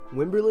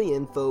Wimberley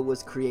Info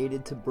was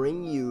created to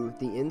bring you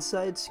the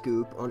inside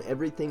scoop on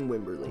everything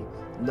Wimberley.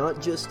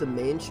 Not just the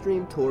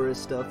mainstream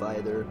tourist stuff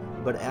either,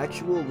 but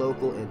actual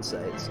local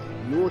insights.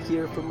 You will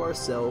hear from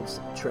ourselves,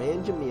 Trey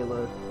and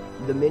Jamila,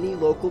 the many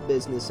local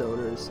business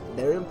owners,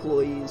 their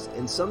employees,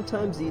 and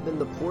sometimes even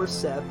the poor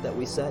sap that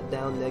we sat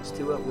down next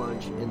to at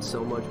lunch, and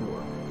so much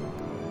more.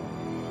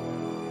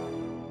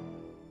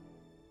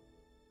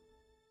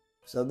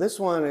 So this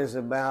one is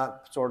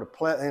about sort of,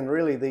 and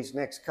really these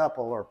next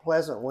couple are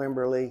Pleasant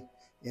Wimberley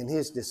and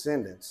his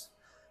descendants.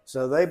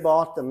 So they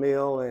bought the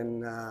mill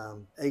in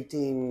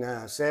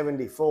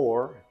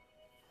 1874,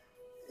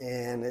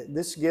 and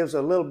this gives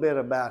a little bit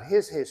about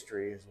his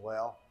history as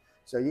well.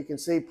 So you can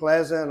see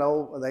Pleasant.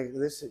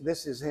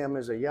 This is him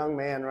as a young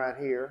man right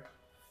here,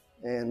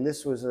 and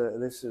this is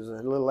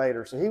a little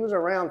later. So he was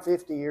around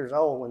 50 years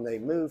old when they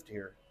moved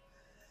here.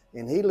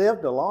 And he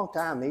lived a long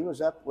time. He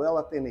was well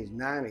up in his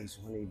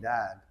 90s when he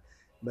died.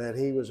 But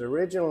he was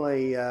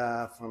originally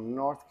from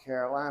North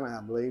Carolina,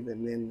 I believe.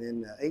 And then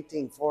in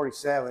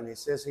 1847, it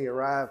says he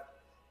arrived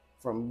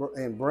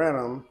in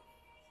Brenham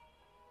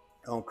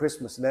on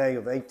Christmas Day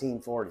of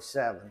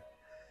 1847.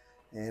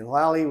 And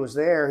while he was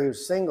there, he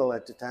was single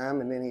at the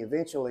time. And then he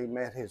eventually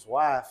met his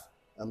wife,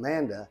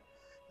 Amanda.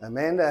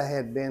 Amanda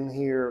had been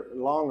here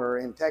longer,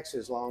 in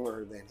Texas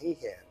longer than he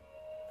had.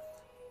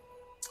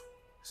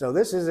 So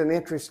this is an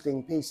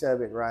interesting piece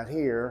of it right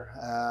here.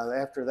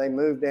 After they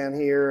moved down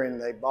here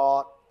and they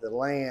bought the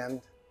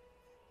land,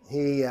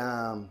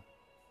 I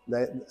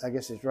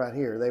guess it's right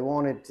here. They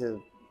wanted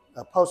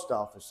a post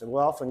office, and we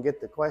often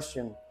get the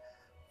question,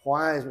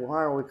 why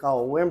are we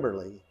called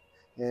Wimberley?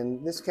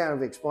 And this kind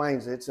of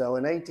explains it. So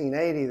in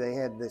 1880, they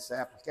had this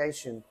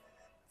application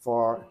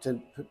to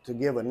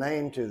give a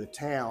name to the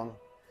town,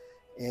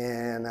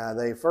 and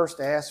they first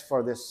asked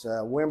for this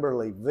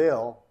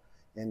Wimberleyville.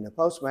 And the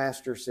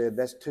postmaster said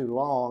that's too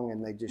long,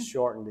 and they just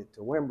shortened it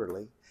to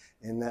Wimberley.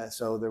 And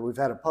so we've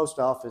had a post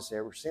office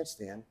ever since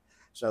then.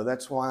 So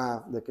that's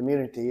why the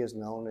community is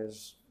known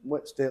as,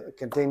 still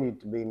continued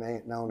to be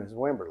known as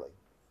Wimberley.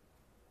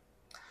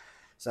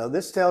 So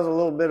this tells a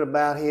little bit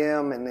about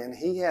him. And then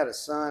he had a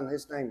son.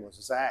 His name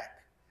was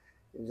Zach.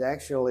 It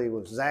actually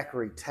was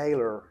Zachary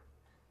Taylor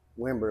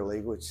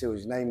Wimberley, which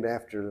was named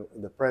after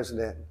the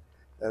President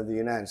of the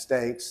United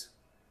States.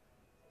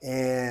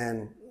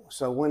 And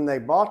so when they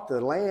bought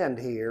the land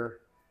here,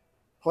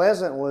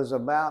 Pleasant was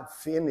about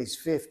in his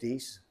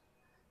 50s,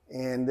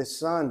 and this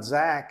son,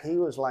 Zach, he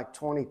was like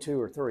 22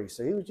 or 3.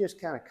 So he was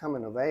just kind of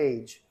coming of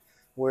age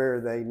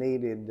where they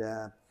needed,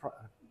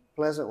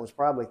 Pleasant was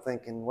probably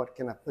thinking, what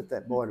can I put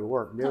that boy to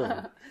work doing?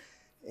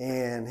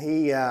 And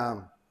he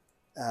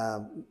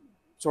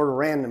sort of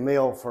ran the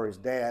mill for his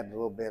dad a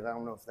little bit. I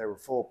don't know if they were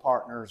full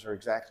partners or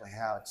exactly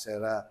how it's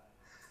set up.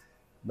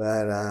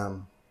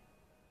 But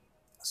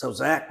so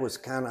Zach was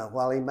kind of,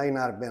 while he may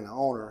not have been an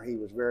owner, he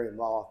was very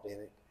involved in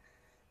it.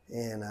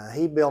 And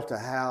he built a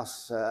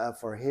house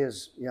for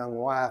his young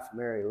wife,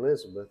 Mary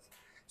Elizabeth.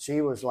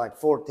 She was like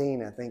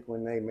 14, I think,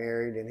 when they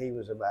married, and he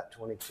was about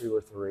 22 or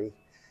 3.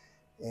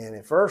 And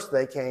at first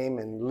they came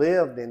and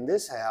lived in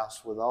this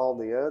house with all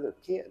the other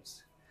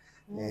kids.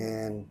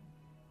 And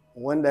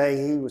one day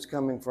he was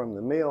coming from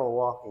the mill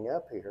walking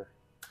up here,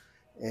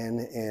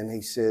 and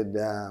he said,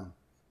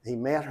 he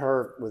met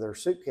her with her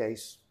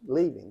suitcase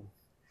leaving.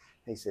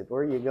 He said,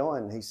 "Where are you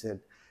going?" He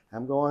said,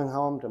 "I'm going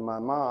home to my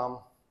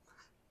mom.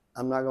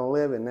 I'm not going to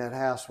live in that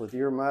house with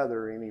your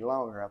mother any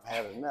longer. I've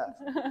had enough.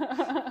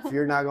 If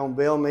you're not going to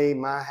build me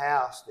my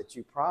house that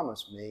you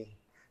promised me,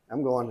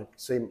 I'm going to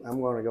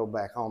go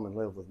back home and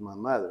live with my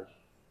mother."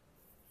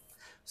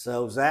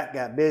 So Zach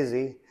got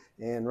busy,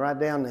 and right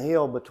down the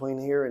hill between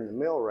here and the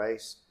mill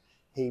race,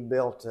 he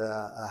built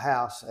a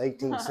house,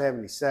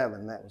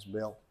 1877 that was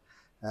built.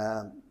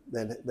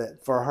 That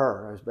for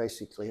her, it was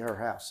basically her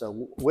house.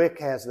 So Wick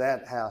has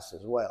that house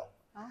as well.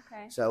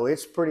 Okay. So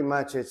it's pretty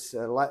much, it's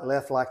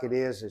left like it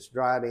is. It's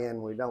dried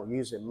in. We don't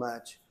use it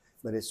much,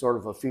 but it's sort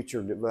of a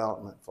future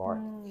development for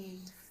it.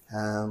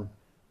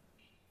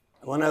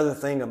 One other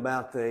thing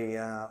about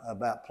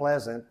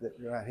Pleasant, that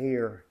right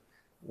here,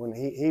 when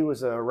he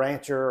was a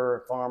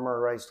rancher,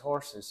 farmer, raised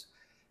horses,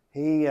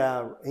 he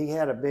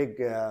had a big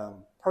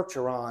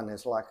Percheron,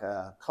 is like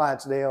a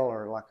Clydesdale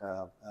or like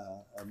a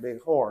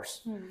big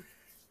horse.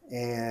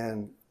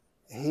 And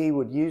he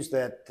would use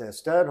that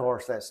stud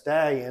horse, that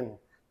stallion,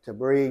 to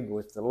breed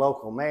with the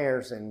local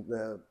mares, and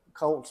the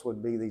colts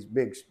would be these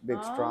big,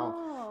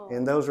 strong.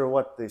 And those are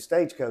what the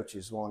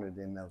stagecoaches wanted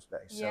in those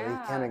days. So he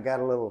kind of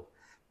got a little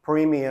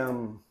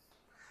premium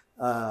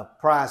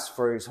price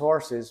for his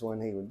horses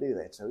when he would do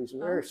that. So he's a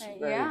very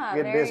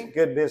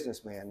good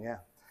businessman, yeah.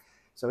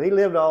 So he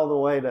lived all the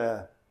way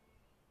to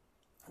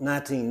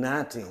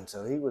 1919,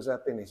 so he was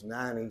up in his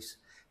 90s.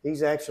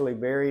 He's actually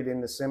buried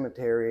in the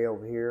cemetery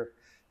over here.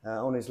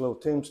 On his little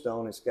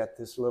tombstone, it's got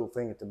this little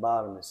thing at the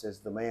bottom that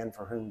says, "The man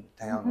for whom the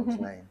town was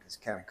named." It's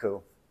kind of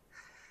cool.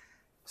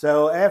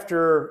 So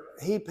after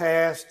he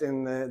passed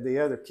and the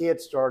other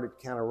kids started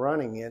kind of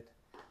running it,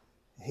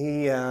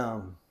 he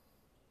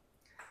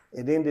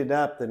it ended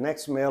up the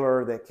next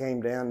miller that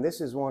came down.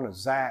 This is one of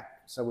Zach.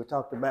 So we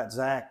talked about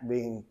Zach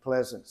being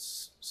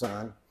Pleasant's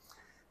son,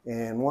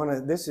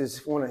 and this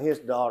is one of his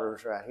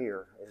daughters right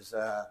here is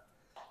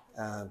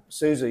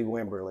Susie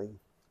Wimberley,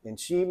 and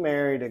she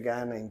married a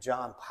guy named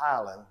John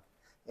Pylan,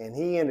 and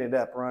he ended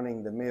up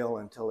running the mill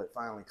until it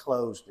finally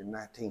closed in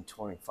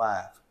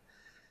 1925.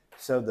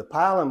 So the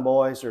Pylan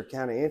boys are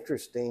kind of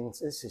interesting.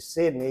 This is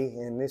Sidney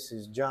and this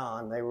is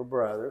John. They were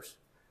brothers.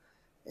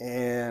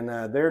 And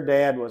their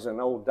dad was an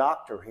old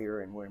doctor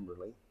here in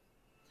Wimberley.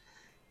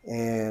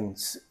 And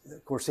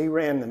of course he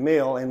ran the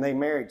mill, and they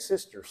married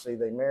sisters. See,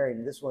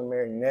 this one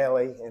married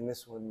Nellie and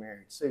this one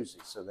married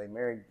Susie. So they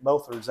married,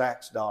 both are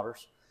Zach's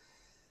daughters.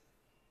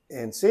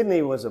 And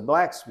Sidney was a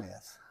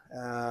blacksmith.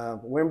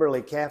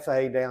 Wimberley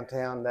Cafe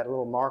downtown, that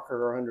little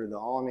marker under the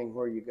awning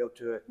where you go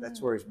to it,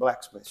 that's where his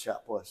blacksmith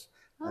shop was.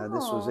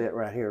 This was it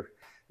right here.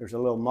 There's a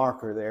little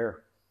marker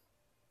there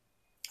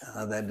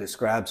that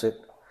describes it.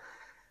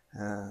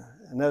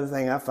 Another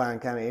thing I find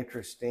kind of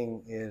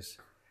interesting is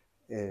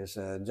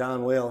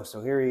John Will.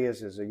 So here he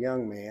is as a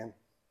young man,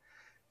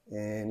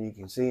 and you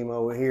can see him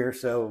over here.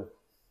 So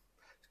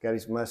he's got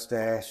his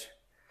mustache.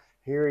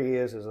 Here he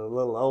is as a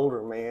little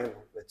older man,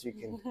 but you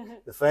can,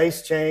 the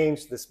face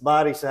changed, this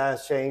body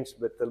size changed,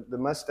 but the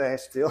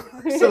mustache still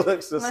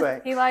looks the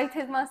same. He liked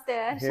his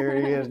mustache. Here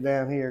he is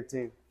down here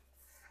too.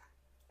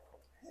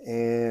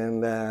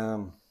 And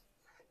of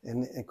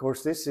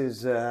course this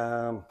is,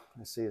 let's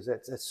see,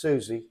 that's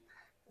Susie,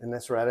 and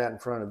that's right out in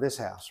front of this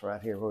house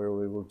right here where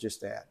we were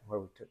just at,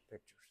 where we took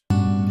pictures.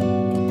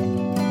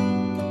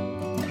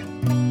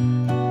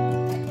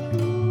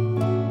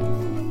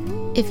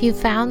 If you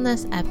found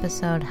this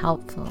episode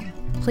helpful,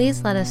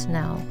 please let us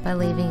know by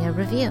leaving a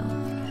review.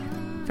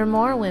 For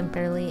more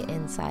Wimberley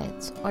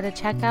insights or to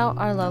check out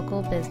our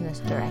local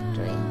business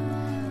directory,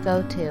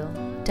 go to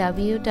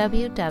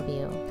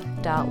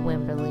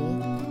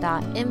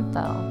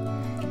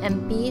www.wimberley.info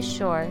and be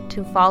sure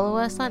to follow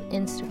us on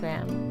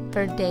Instagram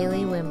for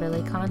daily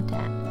Wimberley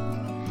content.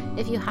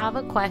 If you have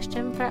a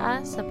question for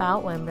us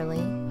about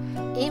Wimberley,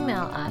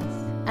 email us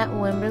at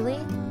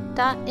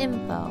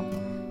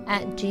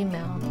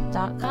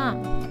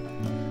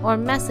wimberley.info@gmail.com or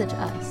message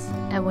us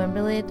at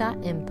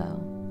wimberley.info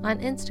on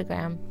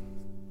Instagram.